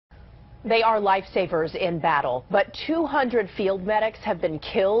They are lifesavers in battle, but 200 field medics have been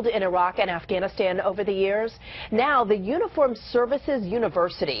killed in Iraq and Afghanistan over the years. Now, the Uniformed Services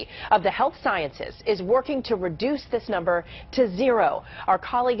University of the Health Sciences is working to reduce this number to 0. Our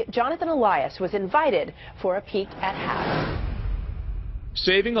colleague Jonathan Elias was invited for a peek at how.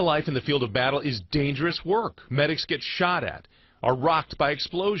 Saving a life in the field of battle is dangerous work. Medics get shot at, are rocked by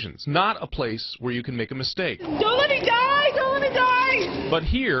explosions, not a place where you can make a mistake. Don't let me die! Don't let me die! But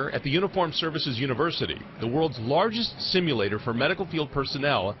here at the Uniformed Services University, the world's largest simulator for medical field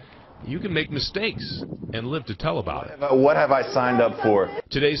personnel, you can make mistakes and live to tell about it. What have I signed up for?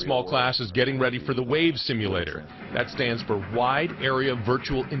 Today's small class is getting ready for the WAVE simulator. That stands for Wide Area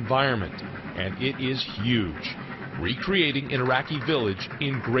Virtual Environment, and it is huge. Recreating an Iraqi village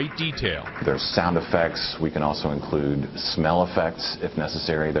in great detail. There's sound effects. We can also include smell effects if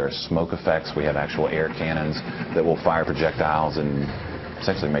necessary. There are smoke effects. We have actual air cannons that will fire projectiles and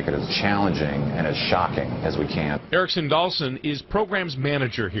essentially make it as challenging and as shocking as we can. Erickson Dahlson is programs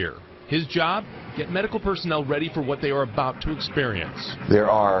manager here. His job? Get medical personnel ready for what they are about to experience. There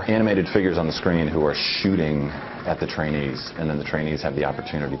are animated figures on the screen who are shooting at the trainees, and then the trainees have the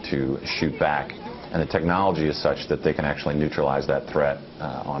opportunity to shoot back. And the technology is such that they can actually neutralize that threat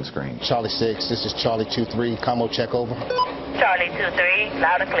on screen. Charlie 6, this is Charlie 2-3, combo check over. Charlie 2-3,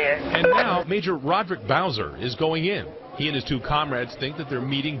 loud and clear. And now Major Roderick Bowser is going in. He and his two comrades think that they're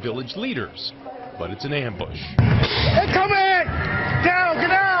meeting village leaders, but it's an ambush. Hey, come in! Down,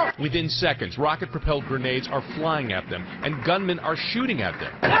 get out! Within seconds, rocket-propelled grenades are flying at them, and gunmen are shooting at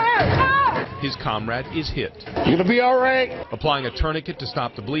them. His comrade is hit. You gonna be all right? Applying a tourniquet to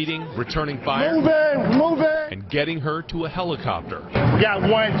stop the bleeding, returning fire, Move in! and getting her to a helicopter. We got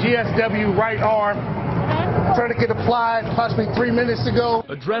one GSW right arm. Tourniquet applied approximately 3 minutes ago.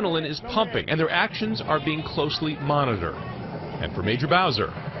 Adrenaline is pumping, and their actions are being closely monitored. And for Major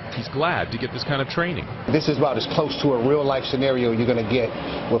Bowser, he's glad to get this kind of training. This is about as close to a real-life scenario you're gonna get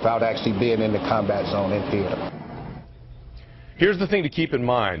without actually being in the combat zone in theater. Here's the thing to keep in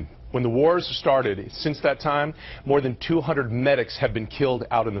mind. When the wars started, since that time, more than 200 medics have been killed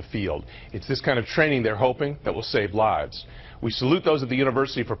out in the field. It's this kind of training they're hoping that will save lives. We salute those at the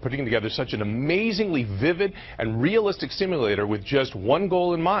university for putting together such an amazingly vivid and realistic simulator with just one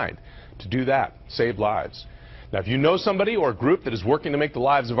goal in mind: to do that, save lives. Now, if you know somebody or a group that is working to make the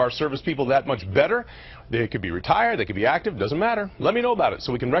lives of our service people that much better, they could be retired, they could be active, doesn't matter. Let me know about it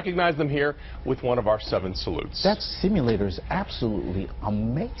so we can recognize them here with one of our 7 salutes. That simulator is absolutely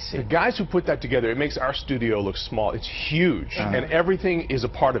amazing. The guys who put that together, it makes our studio look small. It's huge, and everything is a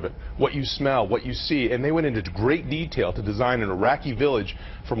part of it. What you smell, what you see, and they went into great detail to design an Iraqi village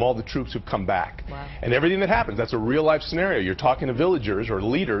from all the troops who've come back. Wow. And everything that happens, that's a real-life scenario. You're talking to villagers or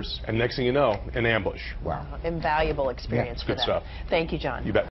leaders, and next thing you know, an ambush. Wow. Invaluable experience for good them. stuff. Thank you, John. You bet.